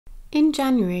In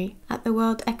January, at the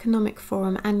World Economic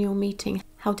Forum annual meeting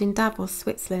held in Davos,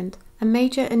 Switzerland, a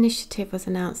major initiative was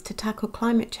announced to tackle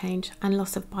climate change and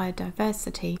loss of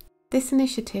biodiversity. This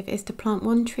initiative is to plant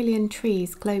 1 trillion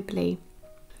trees globally.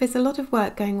 There's a lot of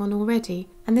work going on already,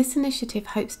 and this initiative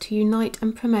hopes to unite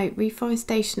and promote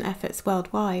reforestation efforts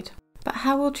worldwide. But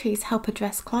how will trees help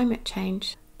address climate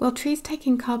change? Well, trees take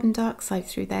in carbon dioxide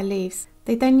through their leaves.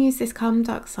 They then use this carbon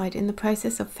dioxide in the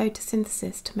process of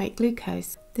photosynthesis to make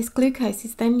glucose. This glucose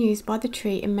is then used by the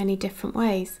tree in many different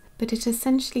ways, but it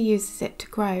essentially uses it to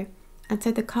grow, and so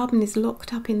the carbon is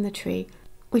locked up in the tree,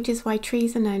 which is why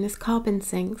trees are known as carbon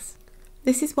sinks.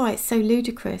 This is why it's so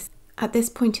ludicrous, at this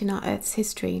point in our Earth's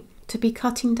history, to be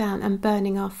cutting down and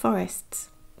burning our forests.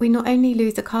 We not only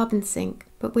lose a carbon sink,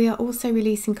 but we are also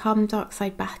releasing carbon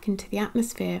dioxide back into the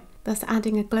atmosphere, thus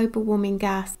adding a global warming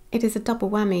gas. It is a double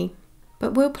whammy.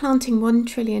 But will planting 1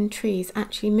 trillion trees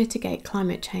actually mitigate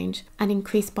climate change and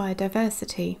increase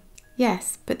biodiversity?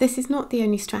 Yes, but this is not the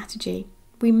only strategy.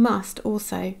 We must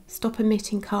also stop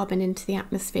emitting carbon into the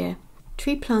atmosphere.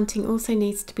 Tree planting also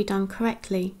needs to be done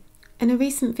correctly. In a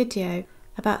recent video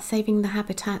about saving the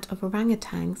habitat of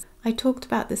orangutans, I talked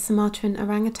about the Sumatran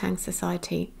Orangutan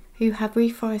Society, who have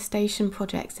reforestation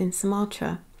projects in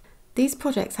Sumatra. These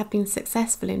projects have been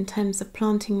successful in terms of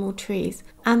planting more trees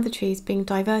and the trees being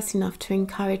diverse enough to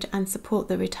encourage and support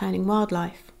the returning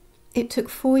wildlife. It took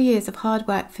 4 years of hard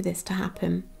work for this to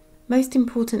happen. Most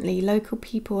importantly, local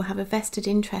people have a vested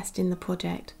interest in the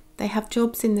project. They have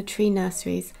jobs in the tree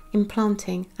nurseries, in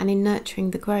planting and in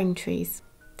nurturing the growing trees.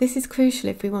 This is crucial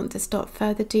if we want to stop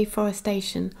further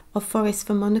deforestation of forests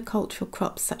for monocultural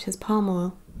crops such as palm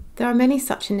oil. There are many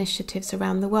such initiatives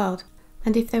around the world,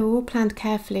 and if they were all planned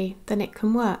carefully, then it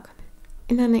can work.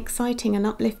 In an exciting and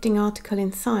uplifting article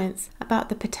in Science about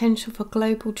the potential for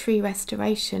global tree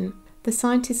restoration, the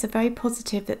scientists are very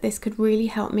positive that this could really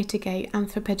help mitigate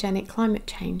anthropogenic climate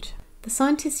change. The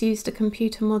scientists used a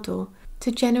computer model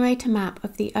to generate a map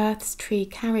of the Earth's tree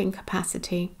carrying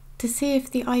capacity to see if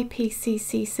the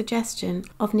IPCC suggestion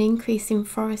of an increase in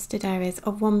forested areas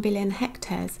of 1 billion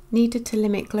hectares needed to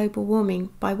limit global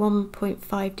warming by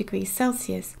 1.5 degrees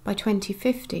Celsius by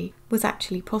 2050 was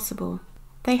actually possible.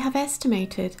 They have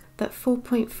estimated that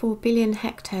 4.4 billion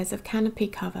hectares of canopy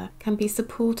cover can be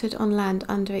supported on land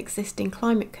under existing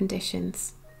climate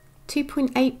conditions.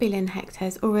 2.8 billion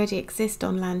hectares already exist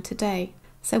on land today,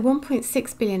 so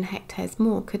 1.6 billion hectares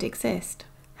more could exist.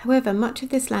 However, much of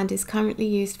this land is currently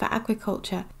used for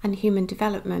agriculture and human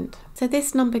development, so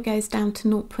this number goes down to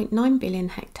 0.9 billion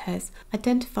hectares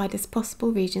identified as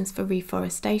possible regions for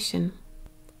reforestation.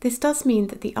 This does mean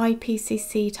that the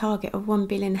IPCC target of 1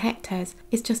 billion hectares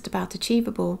is just about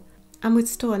achievable and would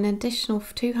store an additional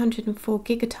 204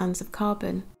 gigatons of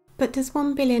carbon. But does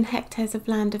 1 billion hectares of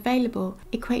land available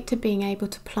equate to being able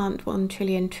to plant 1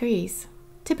 trillion trees?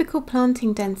 Typical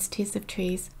planting densities of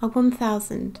trees are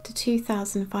 1,000 to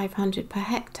 2,500 per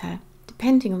hectare,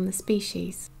 depending on the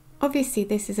species. Obviously,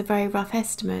 this is a very rough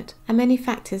estimate, and many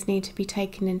factors need to be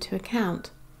taken into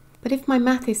account. But if my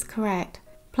math is correct,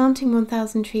 planting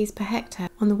 1,000 trees per hectare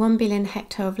on the 1 billion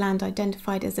hectare of land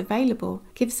identified as available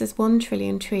gives us 1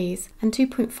 trillion trees and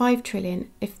 2.5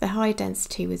 trillion if the high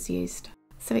density was used.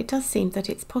 So it does seem that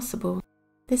it's possible.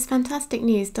 This fantastic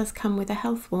news does come with a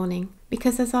health warning,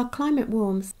 because as our climate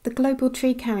warms, the global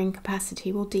tree carrying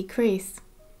capacity will decrease.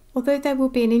 Although there will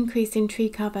be an increase in tree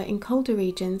cover in colder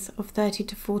regions of 30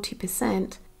 to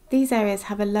 40%, these areas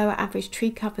have a lower average tree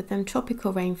cover than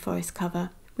tropical rainforest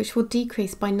cover, which will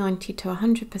decrease by 90 to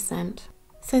 100%.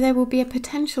 So there will be a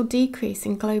potential decrease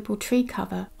in global tree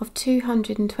cover of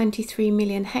 223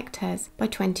 million hectares by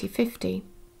 2050,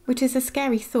 which is a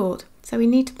scary thought, so we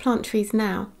need to plant trees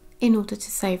now in order to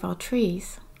save our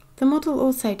trees. The model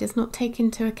also does not take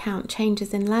into account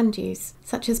changes in land use,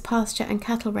 such as pasture and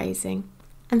cattle raising,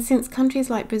 and since countries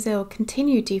like Brazil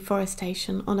continue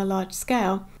deforestation on a large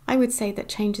scale, I would say that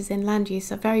changes in land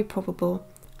use are very probable.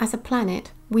 As a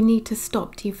planet, we need to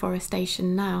stop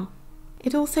deforestation now.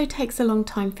 It also takes a long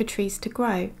time for trees to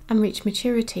grow and reach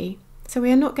maturity, so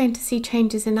we are not going to see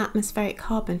changes in atmospheric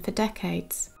carbon for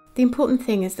decades. The important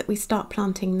thing is that we start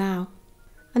planting now.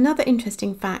 Another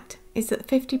interesting fact is that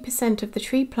 50% of the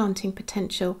tree planting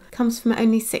potential comes from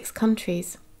only 6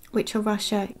 countries, which are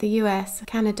Russia, the US,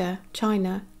 Canada,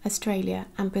 China, Australia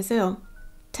and Brazil.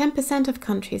 10% of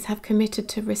countries have committed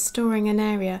to restoring an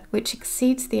area which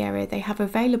exceeds the area they have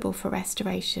available for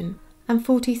restoration, and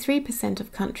 43%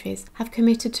 of countries have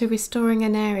committed to restoring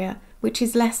an area which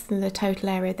is less than the total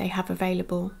area they have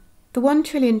available. The 1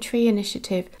 trillion tree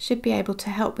initiative should be able to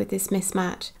help with this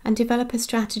mismatch and develop a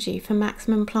strategy for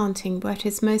maximum planting where it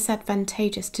is most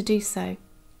advantageous to do so.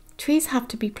 Trees have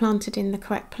to be planted in the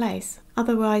correct place,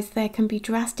 otherwise there can be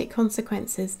drastic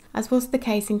consequences, as was the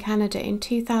case in Canada in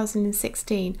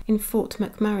 2016 in Fort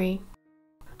McMurray.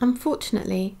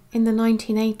 Unfortunately, in the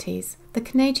 1980s, the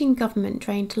Canadian government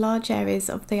drained large areas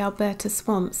of the Alberta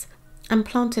swamps and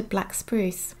planted black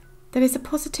spruce. There is a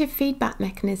positive feedback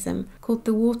mechanism called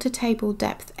the water table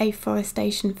depth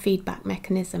afforestation feedback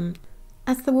mechanism.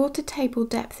 As the water table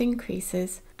depth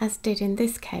increases, as did in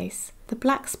this case, the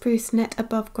black spruce net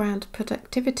above ground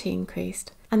productivity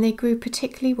increased, and they grew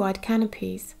particularly wide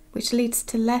canopies, which leads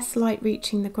to less light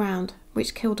reaching the ground,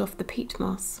 which killed off the peat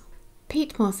moss.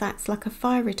 Peat moss acts like a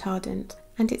fire retardant,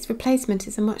 and its replacement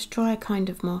is a much drier kind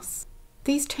of moss.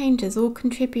 These changes all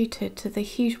contributed to the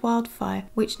huge wildfire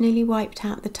which nearly wiped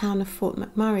out the town of Fort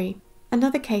McMurray.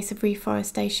 Another case of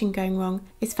reforestation going wrong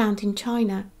is found in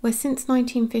China, where since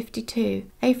 1952,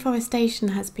 afforestation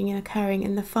has been occurring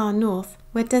in the far north,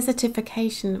 where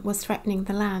desertification was threatening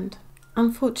the land.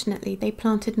 Unfortunately, they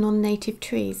planted non-native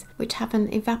trees, which have an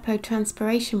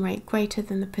evapotranspiration rate greater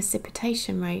than the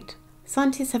precipitation rate.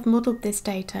 Scientists have modelled this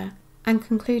data and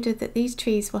concluded that these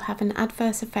trees will have an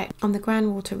adverse effect on the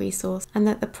groundwater resource and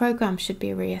that the programme should be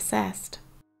reassessed.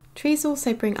 Trees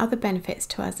also bring other benefits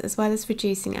to us as well as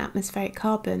reducing atmospheric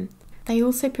carbon. They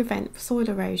also prevent soil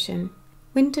erosion.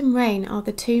 Wind and rain are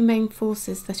the two main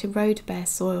forces that erode bare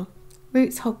soil.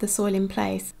 Roots hold the soil in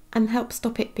place and help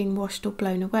stop it being washed or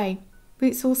blown away.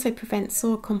 Roots also prevent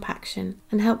soil compaction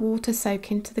and help water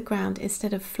soak into the ground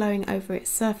instead of flowing over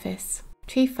its surface.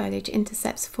 Tree foliage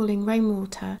intercepts falling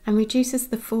rainwater and reduces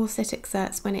the force it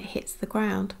exerts when it hits the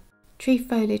ground. Tree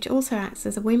foliage also acts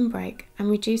as a windbreak and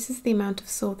reduces the amount of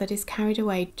soil that is carried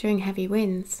away during heavy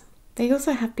winds. They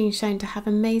also have been shown to have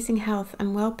amazing health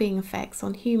and well-being effects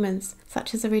on humans,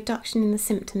 such as a reduction in the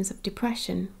symptoms of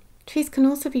depression. Trees can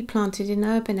also be planted in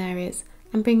urban areas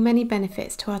and bring many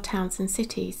benefits to our towns and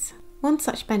cities. One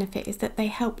such benefit is that they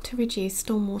help to reduce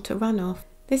stormwater runoff.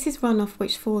 This is runoff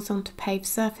which falls onto paved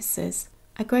surfaces.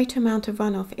 A greater amount of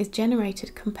runoff is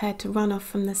generated compared to runoff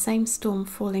from the same storm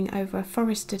falling over a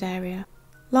forested area.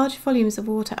 Large volumes of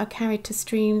water are carried to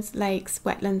streams, lakes,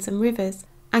 wetlands and rivers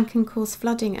and can cause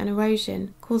flooding and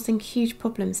erosion, causing huge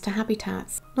problems to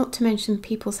habitats, not to mention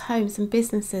people's homes and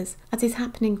businesses, as is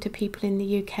happening to people in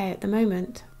the UK at the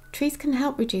moment. Trees can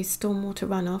help reduce stormwater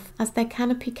runoff as their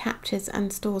canopy captures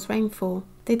and stores rainfall.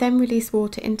 They then release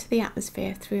water into the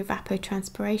atmosphere through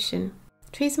evapotranspiration.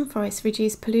 Trees and forests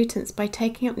reduce pollutants by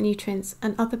taking up nutrients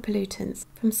and other pollutants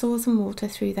from soils and water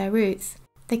through their roots.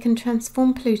 They can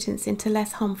transform pollutants into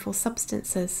less harmful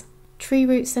substances. Tree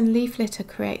roots and leaf litter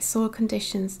create soil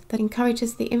conditions that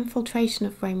encourages the infiltration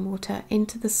of rainwater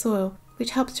into the soil,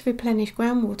 which helps to replenish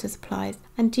groundwater supplies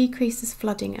and decreases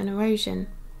flooding and erosion.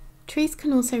 Trees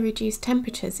can also reduce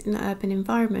temperatures in urban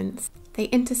environments. They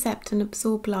intercept and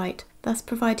absorb light, thus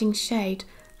providing shade,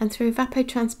 and through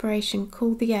evapotranspiration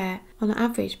cool the air on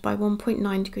average by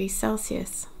 1.9 degrees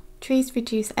Celsius. Trees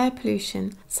reduce air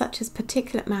pollution such as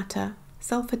particulate matter,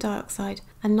 sulfur dioxide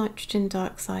and nitrogen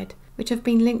dioxide, which have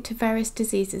been linked to various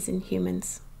diseases in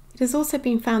humans. It has also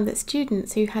been found that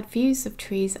students who had views of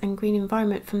trees and green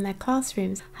environment from their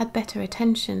classrooms had better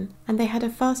attention, and they had a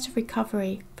faster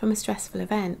recovery from a stressful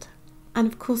event. And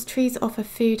of course, trees offer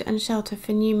food and shelter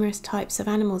for numerous types of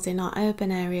animals in our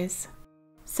urban areas.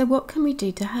 So what can we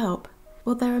do to help?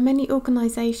 Well, there are many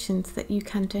organisations that you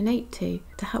can donate to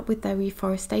help with their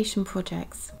reforestation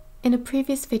projects. In a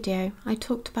previous video, I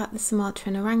talked about the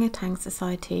Sumatran Orangutan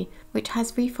Society, which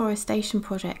has reforestation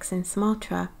projects in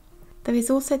Sumatra. There is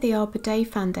also the Arbor Day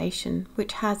Foundation,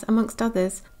 which has, amongst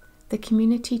others, the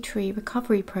Community Tree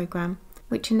Recovery Programme,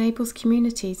 which enables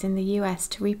communities in the US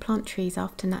to replant trees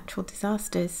after natural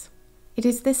disasters. It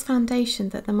is this foundation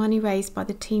that the money raised by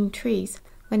the Team Trees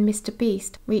when Mr.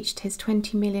 Beast reached his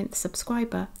 20 millionth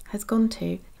subscriber has gone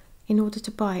to, in order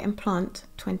to buy and plant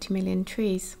 20 million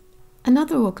trees.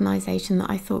 Another organisation that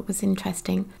I thought was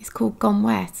interesting is called Gone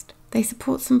West. They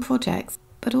support some projects,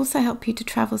 but also help you to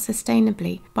travel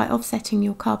sustainably by offsetting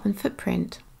your carbon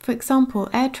footprint. For example,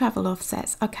 air travel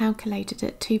offsets are calculated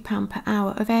at £2 per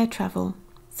hour of air travel,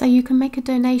 so you can make a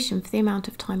donation for the amount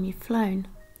of time you've flown.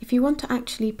 If you want to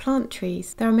actually plant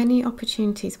trees, there are many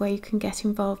opportunities where you can get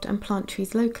involved and plant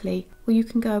trees locally, or you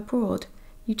can go abroad.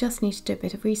 You just need to do a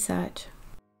bit of research.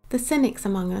 The cynics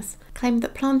among us claim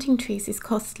that planting trees is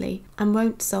costly and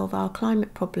won't solve our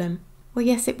climate problem. Well,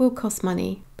 yes, it will cost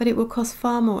money, but it will cost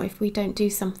far more if we don't do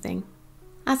something.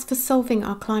 As for solving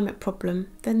our climate problem,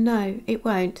 then no, it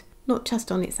won't, not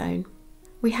just on its own.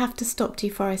 We have to stop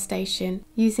deforestation,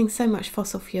 using so much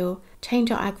fossil fuel, change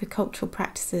our agricultural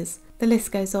practices, the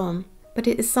list goes on. but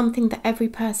it is something that every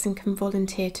person can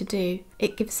volunteer to do.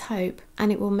 It gives hope,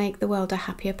 and it will make the world a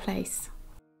happier place.